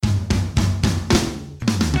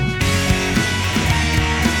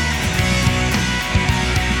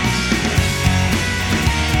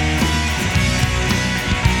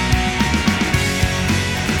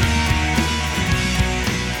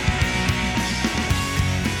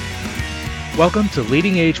Welcome to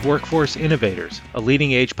Leading Age Workforce Innovators, a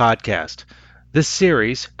Leading Age podcast. This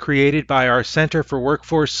series, created by our Center for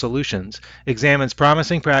Workforce Solutions, examines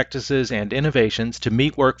promising practices and innovations to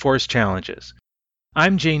meet workforce challenges.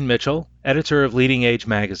 I'm Gene Mitchell, editor of Leading Age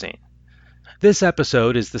magazine. This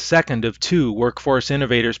episode is the second of two Workforce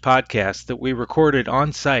Innovators podcasts that we recorded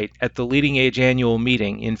on site at the Leading Age annual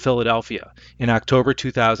meeting in Philadelphia in October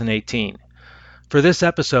 2018. For this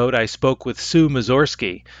episode, I spoke with Sue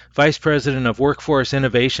Mazorsky, Vice President of Workforce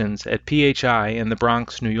Innovations at PHI in the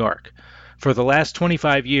Bronx, New York. For the last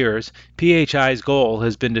 25 years, PHI's goal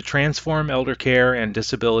has been to transform elder care and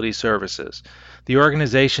disability services. The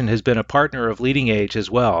organization has been a partner of Leading Age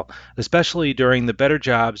as well, especially during the Better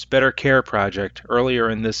Jobs, Better Care project earlier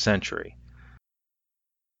in this century.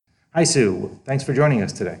 Hi, Sue. Thanks for joining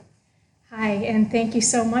us today. Hi, and thank you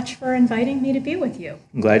so much for inviting me to be with you.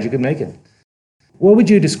 I'm glad you could make it. What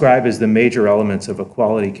would you describe as the major elements of a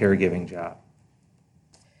quality caregiving job?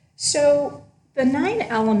 So the 9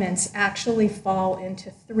 elements actually fall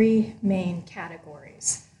into 3 main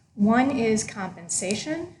categories. One is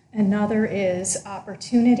compensation, another is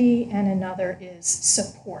opportunity, and another is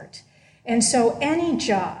support. And so any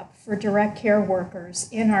job for direct care workers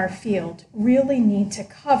in our field really need to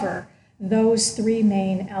cover those 3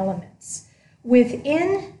 main elements.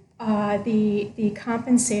 Within the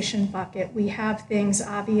compensation bucket, we have things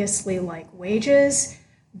obviously like wages,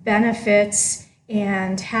 benefits,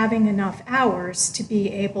 and having enough hours to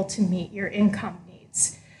be able to meet your income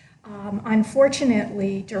needs.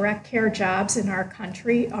 Unfortunately, direct care jobs in our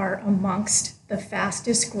country are amongst the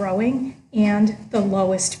fastest growing and the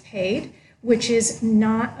lowest paid, which is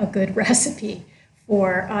not a good recipe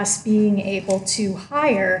for us being able to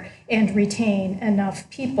hire and retain enough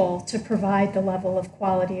people to provide the level of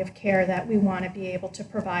quality of care that we want to be able to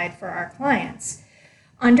provide for our clients.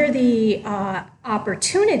 Under the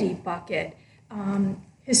opportunity bucket,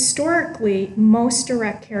 historically, most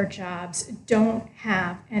direct care jobs don't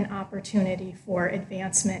have an opportunity for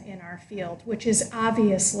advancement in our field, which is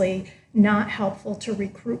obviously not helpful to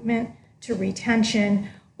recruitment, to retention,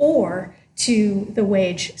 or to the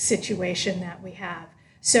wage situation that we have.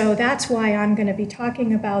 So that's why I'm going to be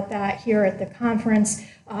talking about that here at the conference.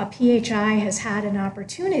 PHI has had an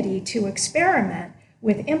opportunity to experiment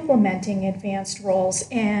with implementing advanced roles,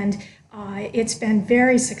 and it's been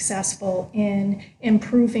very successful in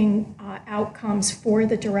improving outcomes for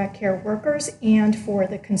the direct care workers and for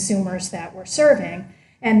the consumers that we're serving.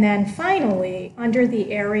 And then finally, under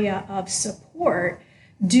the area of support,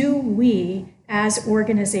 do we, as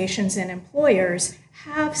organizations and employers,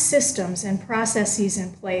 have systems and processes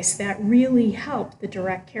in place that really help the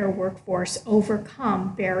direct care workforce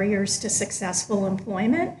overcome barriers to successful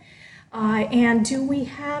employment? And do we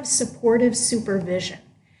have supportive supervision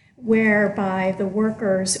whereby the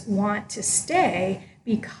workers want to stay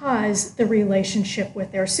because the relationship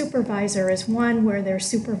with their supervisor is one where their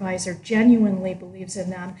supervisor genuinely believes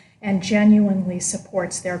in them and genuinely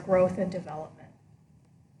supports their growth and development?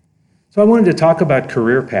 So I wanted to talk about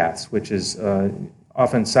career paths, which is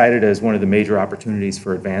often cited as one of the major opportunities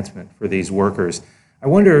for advancement for these workers. I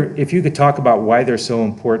wonder if you could talk about why they're so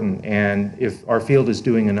important and if our field is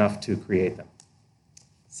doing enough to create them.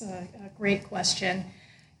 It's a great question.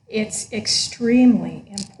 It's extremely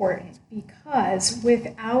important because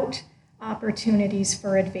without opportunities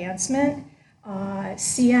for advancement,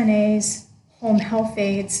 CNAs, home health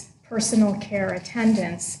aides, personal care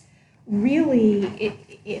attendants, really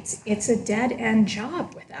it's a dead-end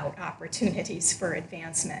job without opportunities for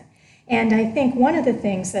advancement. And I think one of the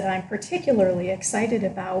things that I'm particularly excited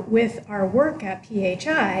about with our work at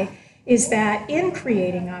PHI is that in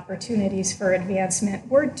creating opportunities for advancement,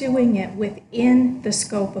 we're doing it within the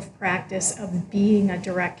scope of practice of being a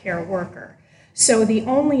direct care worker. So the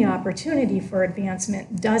only opportunity for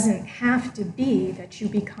advancement doesn't have to be that you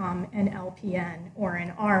become an LPN or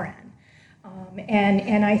an RN.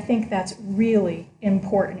 And I think that's really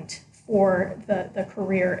important for the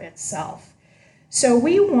career itself. So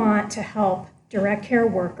we want to help direct care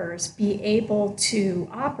workers be able to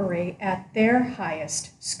operate at their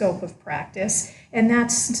highest scope of practice, and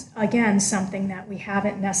that's, again, something that we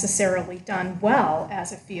haven't necessarily done well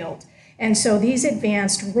as a field. And so these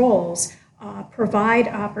advanced roles provide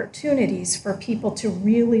opportunities for people to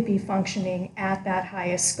really be functioning at that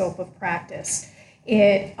highest scope of practice.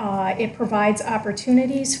 It provides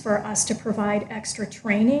opportunities for us to provide extra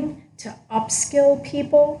training, to upskill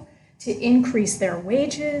people, to increase their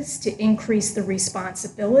wages, to increase the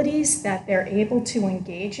responsibilities that they're able to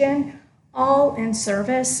engage in, all in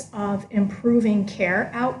service of improving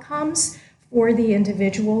care outcomes for the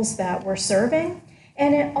individuals that we're serving.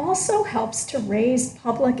 And it also helps to raise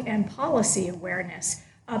public and policy awareness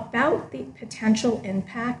about the potential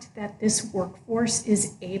impact that this workforce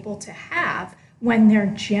is able to have when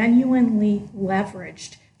they're genuinely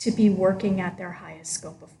leveraged to be working at their highest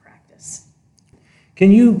scope of practice.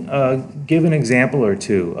 Can you give an example or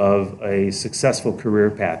two of a successful career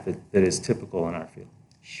path that is typical in our field?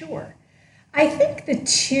 Sure. I think the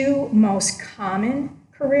two most common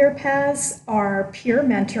career paths are peer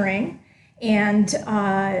mentoring and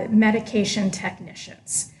medication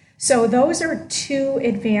technicians. So those are two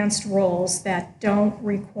advanced roles that don't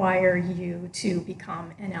require you to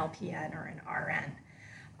become an LPN or an RN.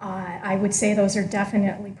 I would say those are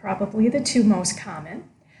definitely probably the two most common.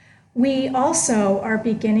 We also are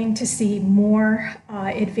beginning to see more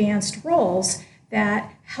advanced roles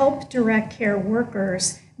that help direct care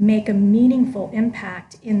workers make a meaningful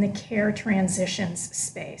impact in the care transitions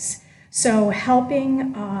space. So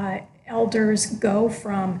helping elders go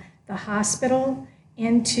from the hospital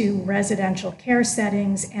into residential care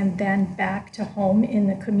settings and then back to home in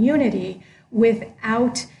the community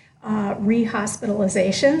without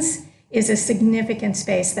rehospitalizations is a significant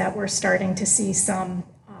space that we're starting to see some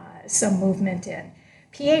movement in.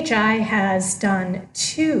 PHI has done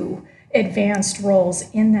two advanced roles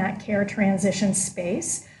in that care transition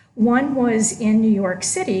space. One was in New York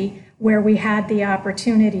City, where we had the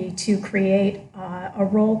opportunity to create a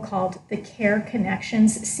role called the Care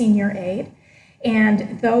Connections Senior Aide.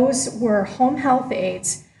 And those were home health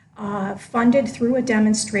aides funded through a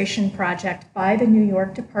demonstration project by the New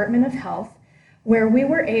York Department of Health, where we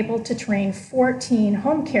were able to train 14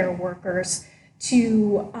 home care workers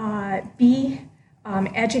to be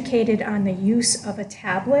educated on the use of a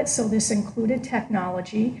tablet. So this included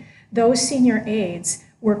technology. Those senior aides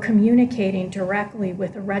were communicating directly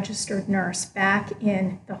with a registered nurse back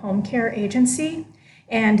in the home care agency.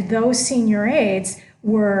 And those senior aides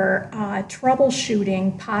were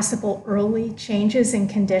troubleshooting possible early changes in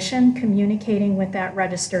condition, communicating with that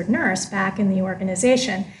registered nurse back in the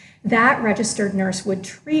organization. That registered nurse would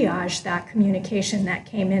triage that communication that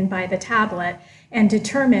came in by the tablet and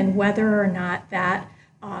determine whether or not that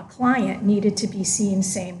client needed to be seen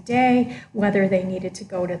same day, whether they needed to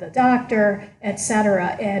go to the doctor,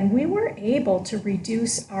 etc. And we were able to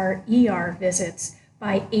reduce our ER visits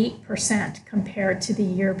by 8% compared to the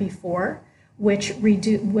year before, which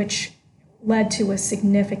led to a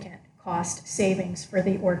significant cost savings for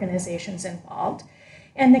the organizations involved.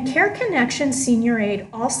 And the Care Connection Senior Aide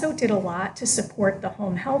also did a lot to support the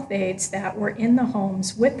home health aides that were in the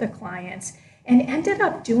homes with the clients and ended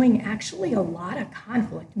up doing actually a lot of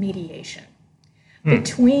conflict mediation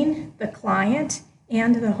between the client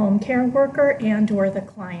and the home care worker and or the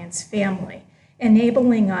client's family,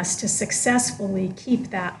 enabling us to successfully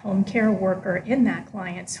keep that home care worker in that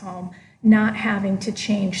client's home, not having to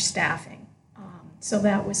change staffing. So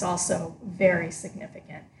that was also very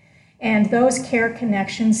significant. And those Care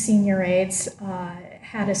Connection Senior Aides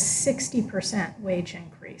had a 60% wage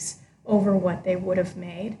increase over what they would have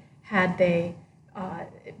made had they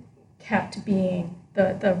kept being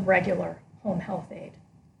the regular home health aide.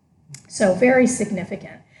 So very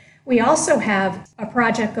significant. We also have a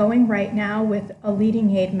project going right now with a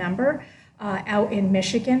leading aid member out in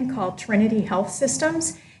Michigan called Trinity Health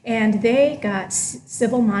Systems, and they got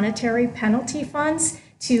civil monetary penalty funds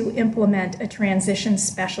to implement a transition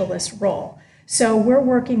specialist role. So we're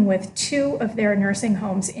working with two of their nursing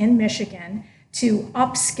homes in Michigan to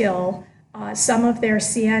upskill some of their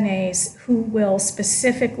CNAs who will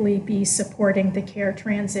specifically be supporting the care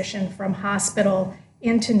transition from hospital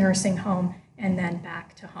into nursing home and then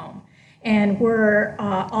back to home. And we're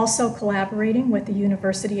also collaborating with the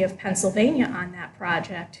University of Pennsylvania on that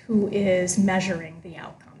project, who is measuring the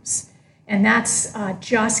outcomes. And that's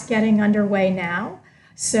just getting underway now.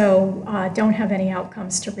 So don't have any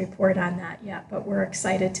outcomes to report on that yet, but we're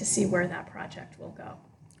excited to see where that project will go.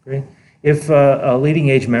 Great. If a leading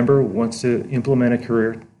age member wants to implement a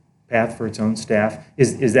career path for its own staff,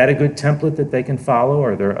 is that a good template that they can follow?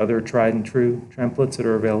 Are there other tried and true templates that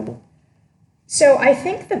are available? So I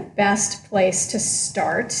think the best place to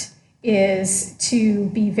start is to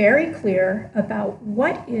be very clear about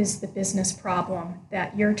what is the business problem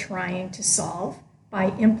that you're trying to solve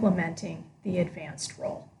by implementing the advanced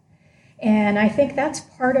role. And I think that's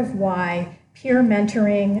part of why peer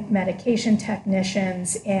mentoring, medication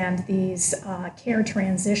technicians, and these care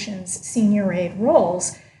transitions senior aide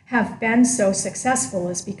roles have been so successful,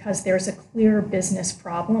 is because there's a clear business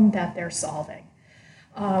problem that they're solving.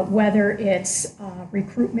 Whether it's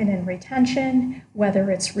recruitment and retention,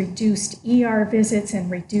 whether it's reduced ER visits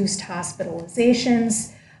and reduced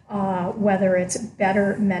hospitalizations, whether it's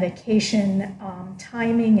better medication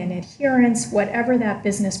timing and adherence, whatever that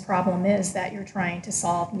business problem is that you're trying to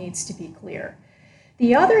solve needs to be clear.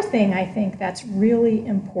 The other thing I think that's really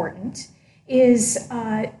important is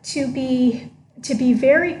to be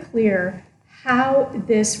very clear how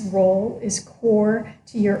this role is core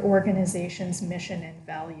to your organization's mission and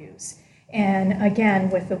values. And again,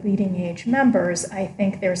 with the leading age members, I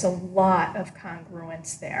think there's a lot of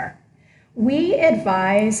congruence there. We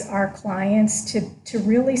advise our clients to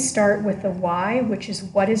really start with the why, which is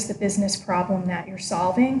what is the business problem that you're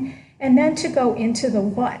solving, and then to go into the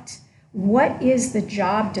what. What is the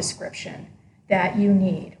job description that you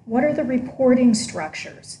need? What are the reporting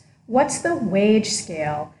structures? What's the wage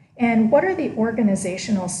scale? And what are the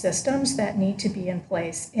organizational systems that need to be in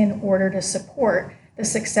place in order to support the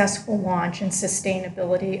successful launch and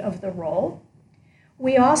sustainability of the role?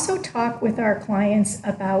 We also talk with our clients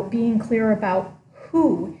about being clear about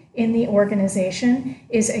who in the organization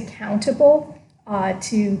is accountable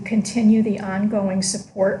to continue the ongoing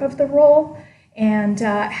support of the role, and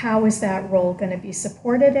how is that role going to be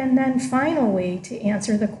supported? And then finally, to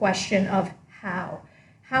answer the question of how.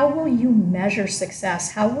 How will you measure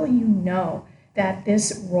success? How will you know that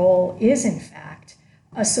this role is, in fact,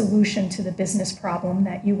 a solution to the business problem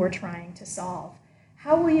that you were trying to solve?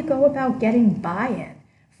 How will you go about getting buy-in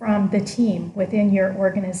from the team within your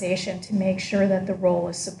organization to make sure that the role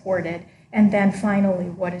is supported? And then finally,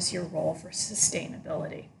 what is your role for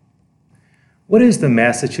sustainability? What is the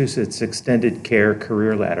Massachusetts Extended Care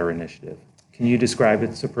Career Ladder Initiative? Can you describe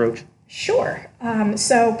its approach? Sure.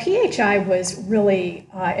 So PHI was really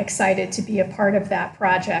excited to be a part of that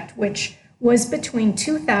project, which was between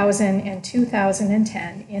 2000 and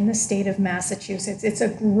 2010 in the state of Massachusetts. It's a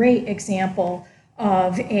great example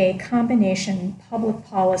of a combination public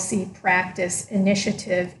policy practice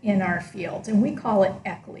initiative in our field, and we call it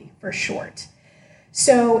ECLI for short.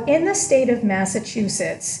 So in the state of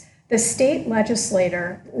Massachusetts, the state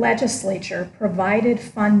legislature provided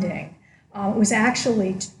funding. It was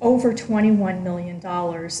actually over $21 million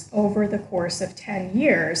over the course of 10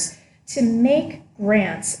 years to make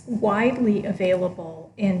grants widely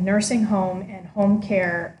available in nursing home and home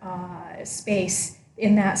care space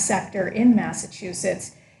in that sector in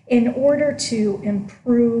Massachusetts in order to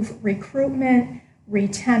improve recruitment,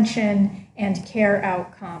 retention, and care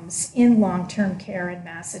outcomes in long-term care in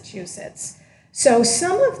Massachusetts. So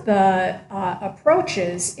some of the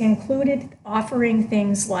approaches included offering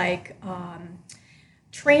things like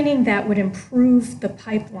training that would improve the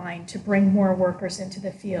pipeline to bring more workers into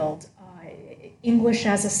the field, English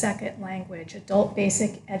as a second language, adult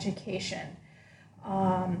basic education,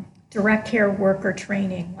 direct care worker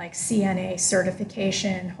training like CNA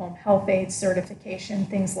certification, home health aide certification,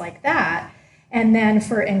 things like that. And then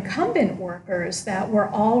for incumbent workers that were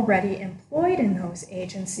already employed in those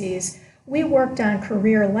agencies, we worked on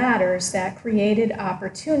career ladders that created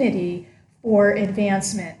opportunity for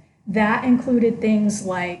advancement. That included things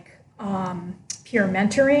like peer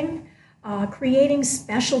mentoring, creating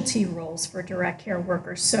specialty roles for direct care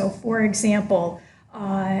workers. So for example,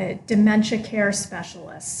 dementia care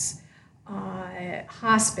specialists,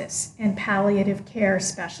 hospice and palliative care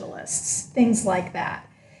specialists, things like that.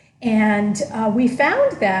 And we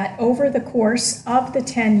found that over the course of the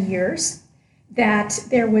 10 years, that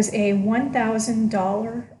there was a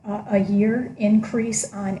 $1,000 a year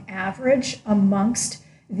increase on average amongst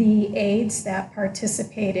the aides that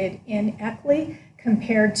participated in ECLI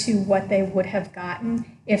compared to what they would have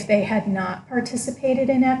gotten if they had not participated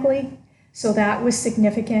in ECLI. So that was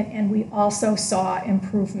significant, and we also saw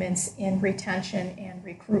improvements in retention and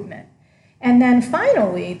recruitment. And then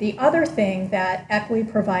finally, the other thing that ECLI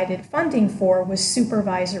provided funding for was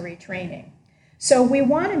supervisory training. So we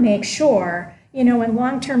want to make sure, in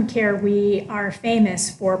long-term care, we are famous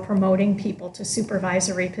for promoting people to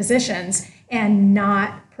supervisory positions and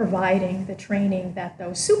not providing the training that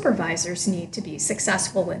those supervisors need to be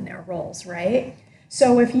successful in their roles, right?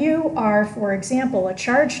 So if you are, for example, a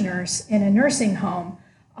charge nurse in a nursing home,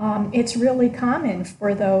 it's really common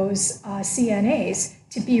for those CNAs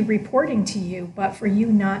to be reporting to you, but for you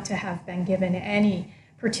not to have been given any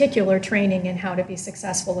particular training in how to be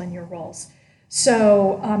successful in your roles.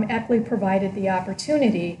 So ECLI provided the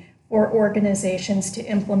opportunity for organizations to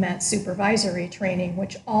implement supervisory training,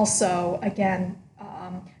 which also, again,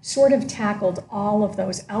 sort of tackled all of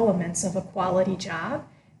those elements of a quality job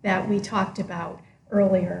that we talked about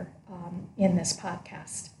earlier in this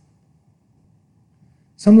podcast.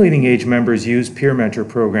 Some leading age members use peer mentor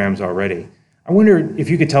programs already. I wonder if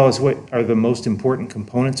you could tell us what are the most important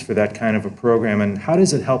components for that kind of a program, and how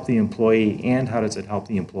does it help the employee and how does it help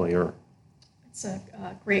the employer? It's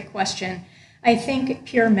a great question. I think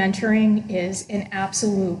peer mentoring is an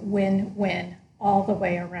absolute win-win all the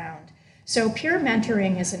way around. So peer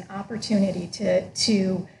mentoring is an opportunity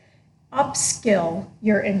to upskill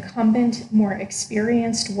your incumbent, more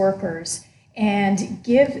experienced workers and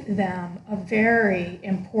give them a very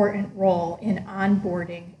important role in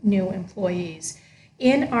onboarding new employees.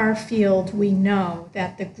 In our field, we know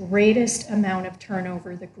that the greatest amount of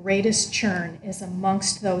turnover, the greatest churn is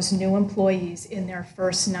amongst those new employees in their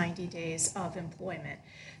first 90 days of employment.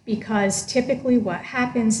 Because typically what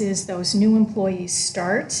happens is those new employees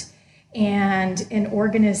start and an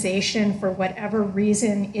organization, for whatever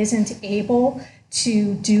reason, isn't able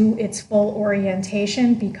to do its full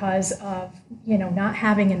orientation because of not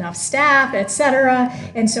having enough staff, et cetera.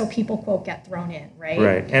 And so people, quote, get thrown in, right?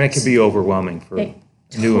 Right, and it can be overwhelming for a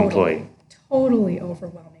new employee. Totally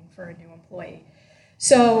overwhelming for a new employee.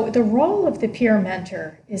 So the role of the peer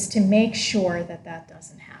mentor is to make sure that that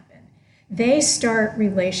doesn't happen. They start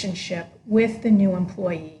relationship with the new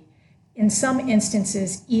employee, in some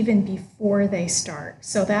instances even before they start,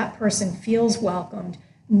 so that person feels welcomed,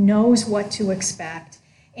 knows what to expect,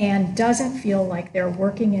 and doesn't feel like they're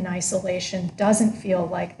working in isolation, doesn't feel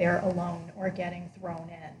like they're alone or getting thrown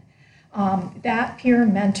in. That peer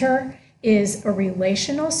mentor is a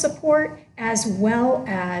relational support as well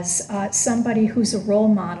as somebody who's a role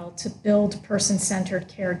model to build person-centered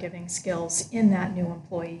caregiving skills in that new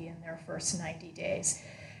employee in their first 90 days.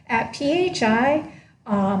 At PHI,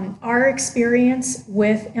 our experience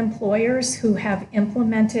with employers who have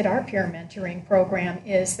implemented our peer mentoring program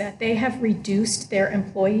is that they have reduced their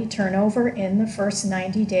employee turnover in the first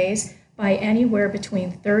 90 days by anywhere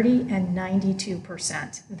between 30 and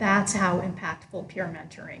 92%. That's how impactful peer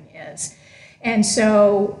mentoring is. And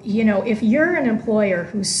so, if you're an employer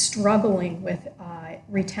who's struggling with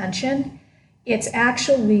retention, it's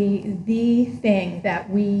actually the thing that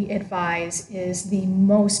we advise is the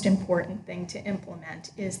most important thing to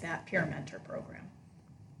implement is that peer mentor program.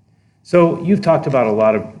 So you've talked about a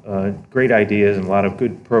lot of great ideas and a lot of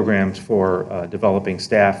good programs for developing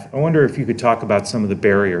staff. I wonder if you could talk about some of the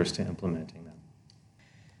barriers to implementing them.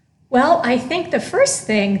 Well, I think the first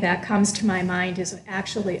thing that comes to my mind is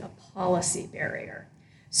actually a policy barrier.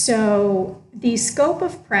 So the scope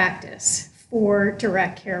of practice for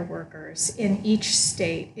direct care workers in each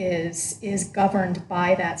state is governed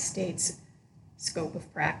by that state's scope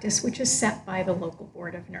of practice, which is set by the local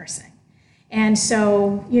board of nursing. And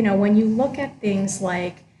so, when you look at things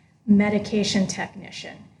like medication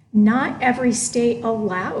technician, not every state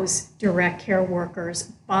allows direct care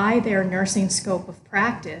workers by their nursing scope of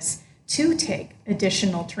practice to take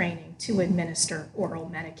additional training to administer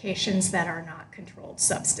oral medications that are not controlled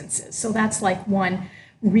substances. So that's like one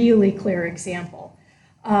really clear example.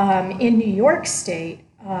 In New York State,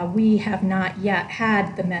 we have not yet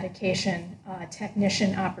had the medication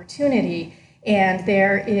technician opportunity, and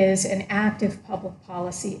there is an active public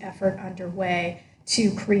policy effort underway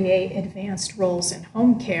to create advanced roles in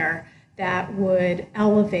home care that would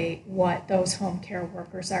elevate what those home care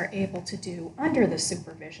workers are able to do under the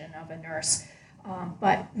supervision of a nurse.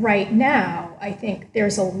 But right now, I think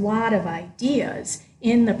there's a lot of ideas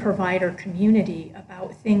in the provider community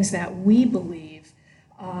about things that we believe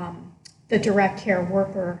the direct care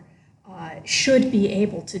worker should be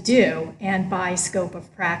able to do, and by scope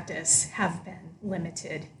of practice have been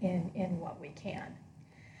limited in what we can.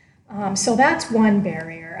 So that's one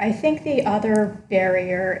barrier. I think the other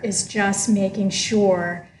barrier is just making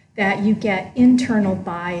sure that you get internal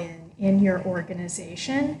buy-in in your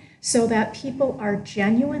organization so that people are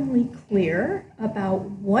genuinely clear about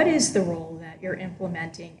what is the role that you're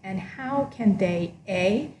implementing and how can they,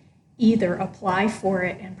 A, either apply for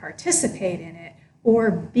it and participate in it,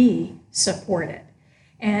 or B, support it.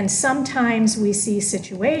 And sometimes we see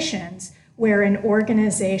situations where an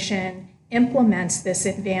organization implements this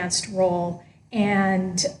advanced role,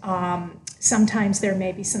 and sometimes there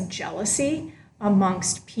may be some jealousy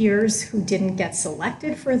amongst peers who didn't get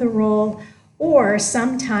selected for the role, or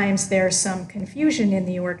sometimes there's some confusion in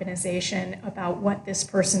the organization about what this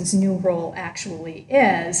person's new role actually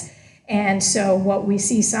is. And so what we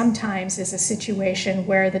see sometimes is a situation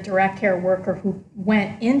where the direct care worker who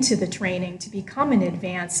went into the training to become an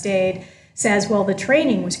advanced aide says, well, the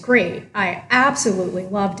training was great. I absolutely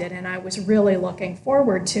loved it, and I was really looking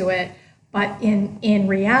forward to it. But in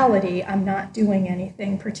reality, I'm not doing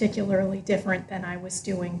anything particularly different than I was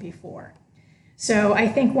doing before. So I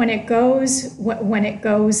think when it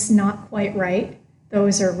goes not quite right,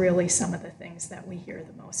 those are really some of the things that we hear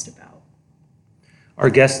the most about. Our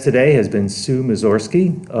guest today has been Sue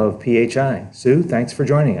Mazorski of PHI. Sue, thanks for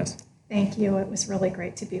joining us. Thank you. It was really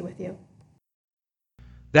great to be with you.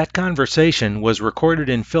 That conversation was recorded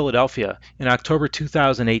in Philadelphia in October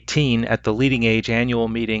 2018 at the Leading Age Annual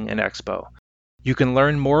Meeting and Expo. You can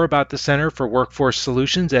learn more about the Center for Workforce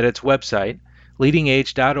Solutions at its website,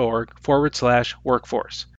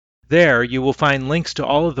 leadingage.org/workforce. There, you will find links to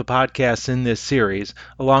all of the podcasts in this series,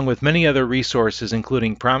 along with many other resources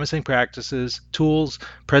including promising practices, tools,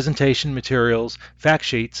 presentation materials, fact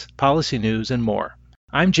sheets, policy news, and more.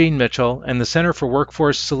 I'm Gene Mitchell, and the Center for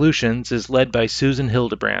Workforce Solutions is led by Susan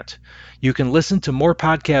Hildebrandt. You can listen to more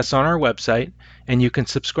podcasts on our website, and you can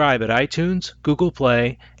subscribe at iTunes, Google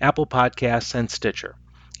Play, Apple Podcasts, and Stitcher.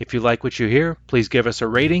 If you like what you hear, please give us a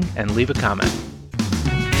rating and leave a comment.